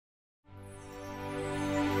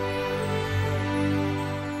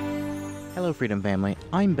Hello Freedom family,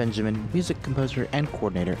 I'm Benjamin, music composer and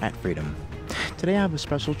coordinator at Freedom. Today I have a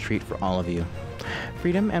special treat for all of you.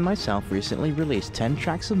 Freedom and myself recently released 10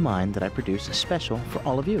 tracks of mine that I produced special for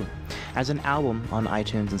all of you, as an album on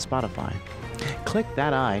iTunes and Spotify. Click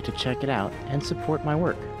that I to check it out and support my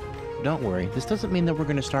work. Don't worry, this doesn't mean that we're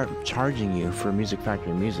going to start charging you for Music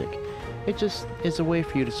Factory music. It just is a way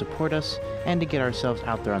for you to support us and to get ourselves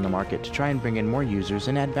out there on the market to try and bring in more users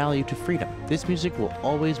and add value to Freedom. This music will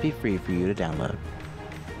always be free for you to download.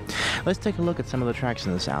 Let's take a look at some of the tracks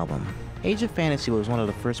in this album. Age of Fantasy was one of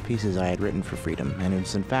the first pieces I had written for Freedom, and it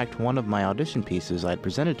was in fact one of my audition pieces I had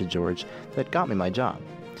presented to George that got me my job.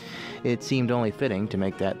 It seemed only fitting to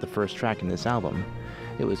make that the first track in this album.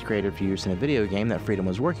 It was created for use in a video game that Freedom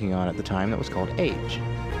was working on at the time that was called Age.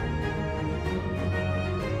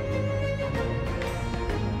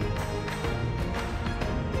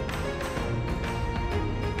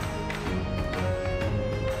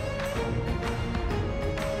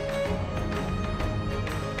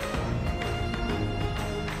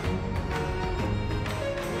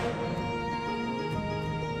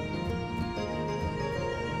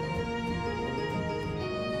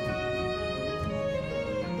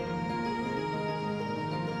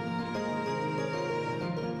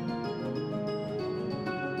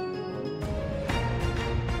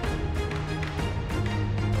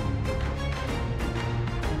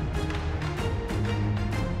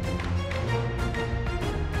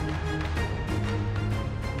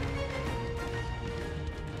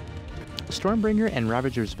 Stormbringer and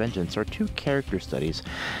Ravager's Vengeance are two character studies,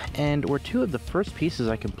 and were two of the first pieces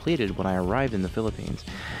I completed when I arrived in the Philippines.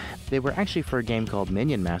 They were actually for a game called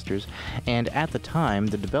Minion Masters, and at the time,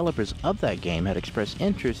 the developers of that game had expressed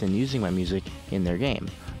interest in using my music in their game,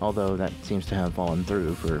 although that seems to have fallen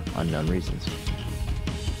through for unknown reasons.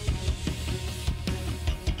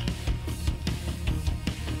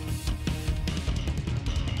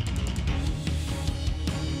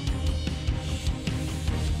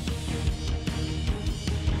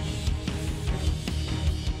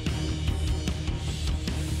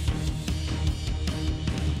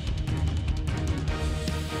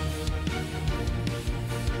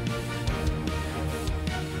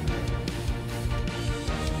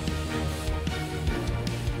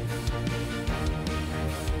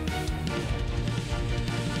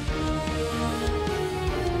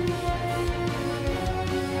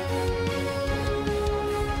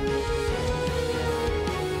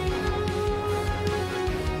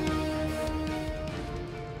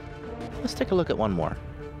 Let's take a look at one more.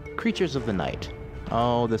 Creatures of the Night.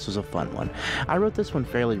 Oh, this was a fun one. I wrote this one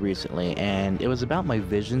fairly recently, and it was about my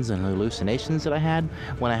visions and hallucinations that I had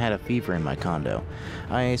when I had a fever in my condo.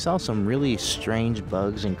 I saw some really strange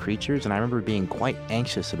bugs and creatures, and I remember being quite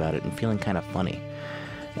anxious about it and feeling kind of funny.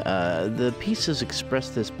 The pieces express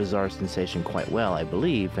this bizarre sensation quite well, I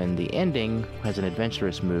believe, and the ending has an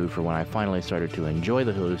adventurous mood for when I finally started to enjoy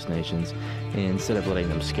the hallucinations instead of letting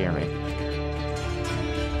them scare me.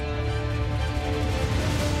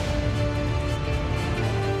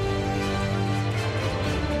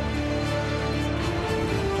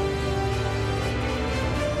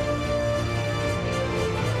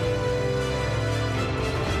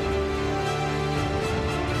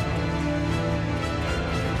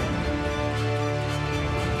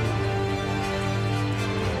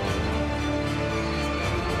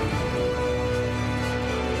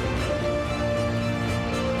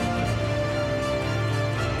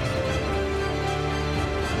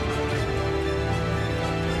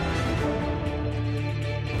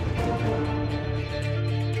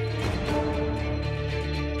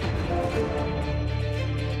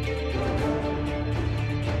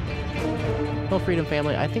 Well, Freedom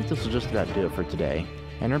family, I think this will just about do it for today.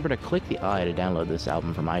 And remember to click the I to download this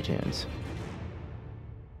album from iTunes.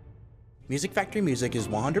 Music Factory music is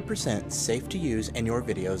 100% safe to use in your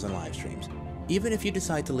videos and live streams, even if you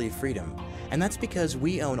decide to leave Freedom. And that's because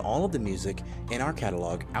we own all of the music in our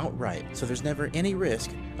catalog outright, so there's never any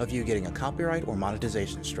risk of you getting a copyright or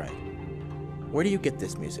monetization strike. Where do you get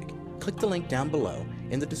this music? Click the link down below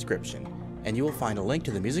in the description, and you will find a link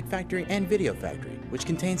to the Music Factory and Video Factory, which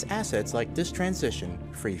contains assets like this transition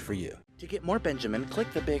free for you. To get more Benjamin,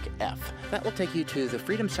 click the big F. That will take you to the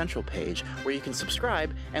Freedom Central page, where you can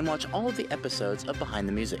subscribe and watch all of the episodes of Behind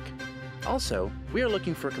the Music. Also, we are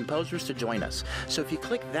looking for composers to join us, so if you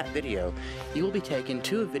click that video, you will be taken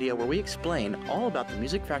to a video where we explain all about the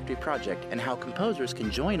Music Factory project and how composers can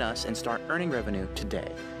join us and start earning revenue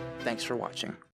today. Thanks for watching.